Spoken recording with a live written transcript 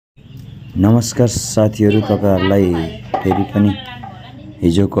नमस्कार साथीहरु, तपाईहरुलाई फेरि पनि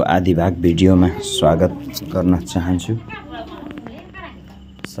हिजोको आधी भाग भिडियोमा स्वागत गर्न चाहन्छु।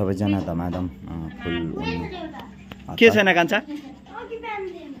 सबैजना धमाधम फुल उड्नु के छैन कान्छा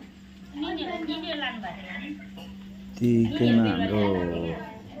तीकैमा हाम्रो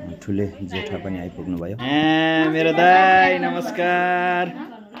ठुले जेठा पनि आइपुग्नु भयो। मेरो दाइ नमस्कार।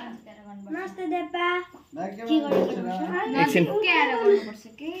 नमस्ते देपा। एकछिन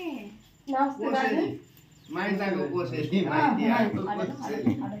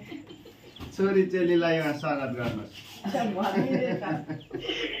छोरी चेलीलाई स्वागत गर्नुहोस्।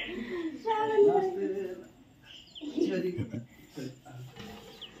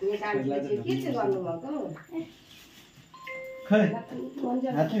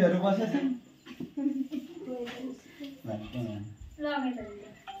 हात्तीहरु बसेछ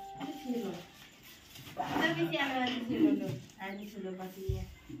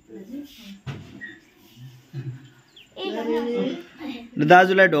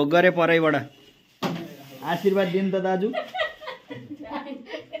दाजुलाई ढोक गरे परैबाट आशीर्वाद दिनु त दाजु।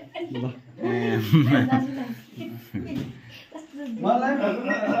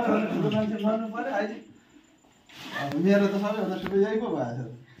 मेरो त सबैभन्दा ठुलो यही पो भएको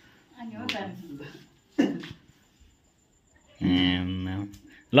छ।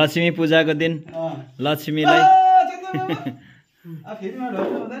 लक्ष्मी पूजाको दिन लक्ष्मीलाई फेरिमा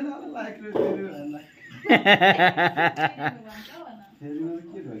ढोक्नु हुँदैन होला लाइक फेरि भन्ला। फेरिमा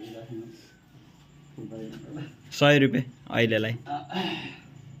के ढोकिराख्नु 100 रुपैयाँ अहिलेलाई।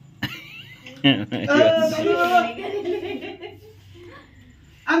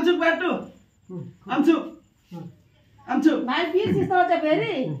 आम्छु बाटो आम्छु आम्छु भाइ फिर सिस्तो छ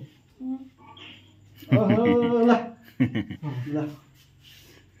फेरि। ओहो ल ल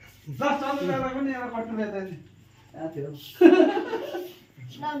ल चन्द्रलाई पनि एउटा कट्टु ल्याइदिए थियो।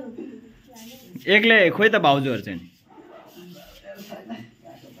 एक्लै खोइ त भाउजूहरु चाहिँ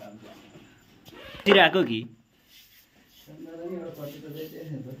तिराको कि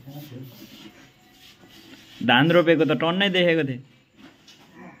धान रोपेको त टन्नै देखेको थिएँ।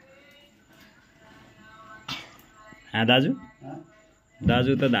 दाजु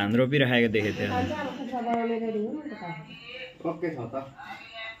दाजु त धान रोपिराखेको देखेको थिएँ। ओके छ त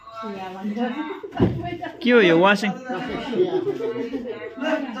के हो यो वासिङ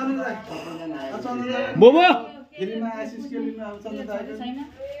बोबो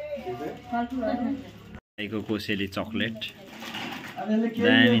दाइको कोसेली चकलेट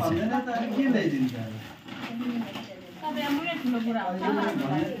दामी छ।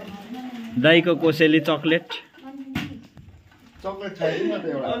 दाइको कोसेली चकलेट चकलेट खाइदिनु न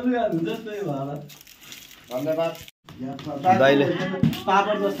त एउटा। धन्यवाद। दाइले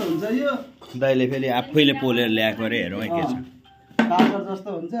पापड जस्तो हुन्छ यो। दाइले फेरि आफैले पोलेर ल्याएको अरे हेरौँ है के छ। पापड जस्तो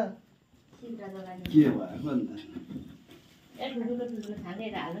हुन्छ के भयो भन्दा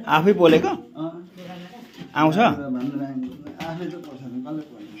आफै पोलेको आउँछ। आफै त पर्छ नि कसले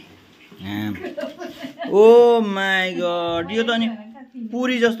पर्छ। ओ माई गड यो त नि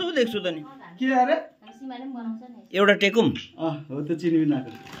पुरी जस्तो पो देख्छु त नि। के अरे एउटा टेकुम हो त चिनी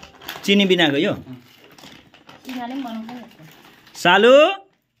बिनाको। चिनी बिनाको यो सालु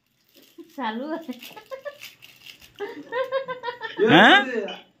सालु हाँ?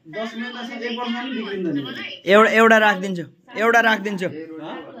 10 महिनासम्म 1 वर्षमा नि बिग्रिँदैन। एउटा राखिदिन्छु एउटा राखिदिन्छु।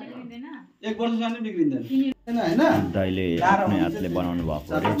 1 वर्षमा नि बिग्रिँदैन हैन। दाइले आफ्नै हातले बनाउनु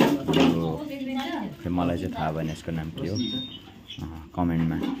भएको अरे। मलाई चाहिँ थाहा भएन यसको नाम के हो,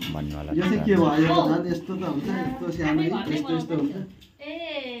 कमेन्टमा भन्नु होला। यो चाहिँ के भयो यो झन् यस्तो त हुन्छ यस्तो सानो यस्तो यस्तो हुन्छ।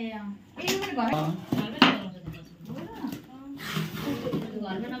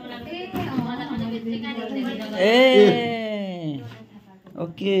 ए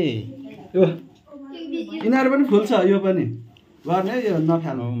ओके यिनीहरू पनि फुल्छ यो पनि गर्ने यो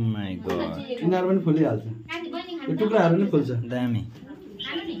नखानु। ओ माई गड यिनीहरू पनि फुलिहाल्छ यो टुक्राहरू पनि फुल्छ। दामी।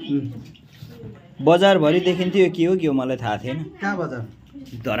 बजारभरि देखिन्थ्यो के हो मलाई थाहा थिएन। कहाँ बजार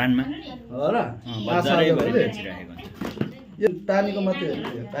धरानमा हो र बजारैभरि बेचिरहेको यो पानीको मात्रै हो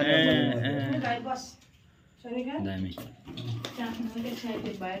दामी।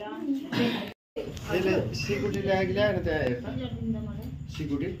 यसले सिकुटी ल्याएको ल्याएर त्यहाँ हेर्छ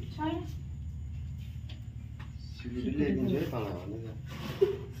सिकुटी सिकुटी ल्याइदिन्छु है तँलाई भन्दै।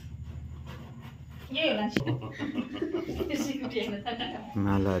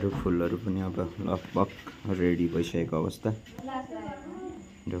 मालाहरू फुलहरू पनि अब लगभग रेडी भइसकेको अवस्था।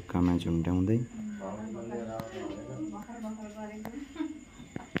 ढोकामा झुन्ड्याउँदै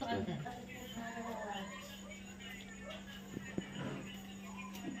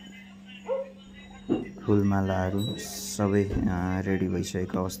फुलमालाहरू सबै रेडी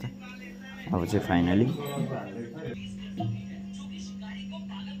भइसकेको अवस्था। अब चाहिँ फाइनली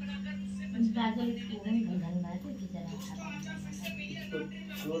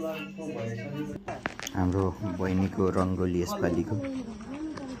हाम्रो बहिनीको रङ्गोली यसपालिको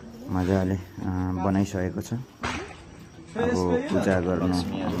मजाले बनाइसकेको छ। अब पूजा गर्नु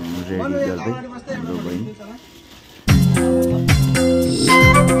रेडी गर्दै हाम्रो बहिनी।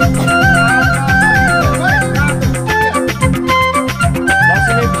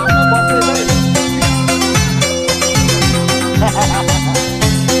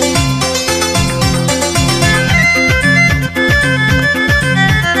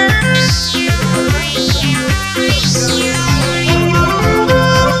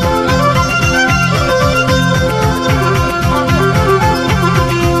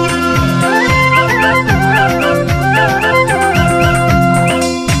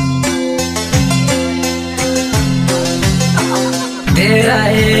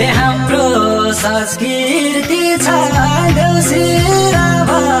 संस्कृति छ देउसिरा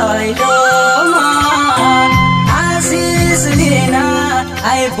भैलोमा आशिष लिन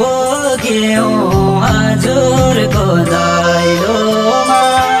आइपुग्यौँ हजुरको दैलोमा,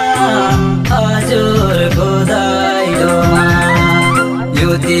 हजुरको दैलोमा। यो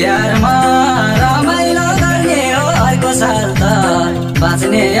तिहारमा रमाइलो गर्ने हो, अर्को साल त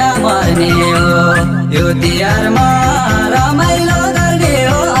बाँच्ने या मर्ने हो। यो तिहारमा रमाइलो गर्ने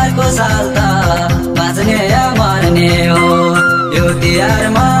हो, अर्को साल त बाँच्ने या मर्ने हो। यो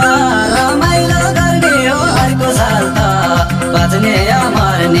तिहारमा रमाइलो गर्ने हो, अर्को साल त बाँच्ने या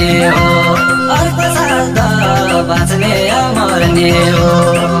मर्ने हो। अर्को साल त बाँच्ने या मर्ने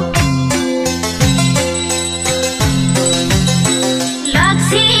हो।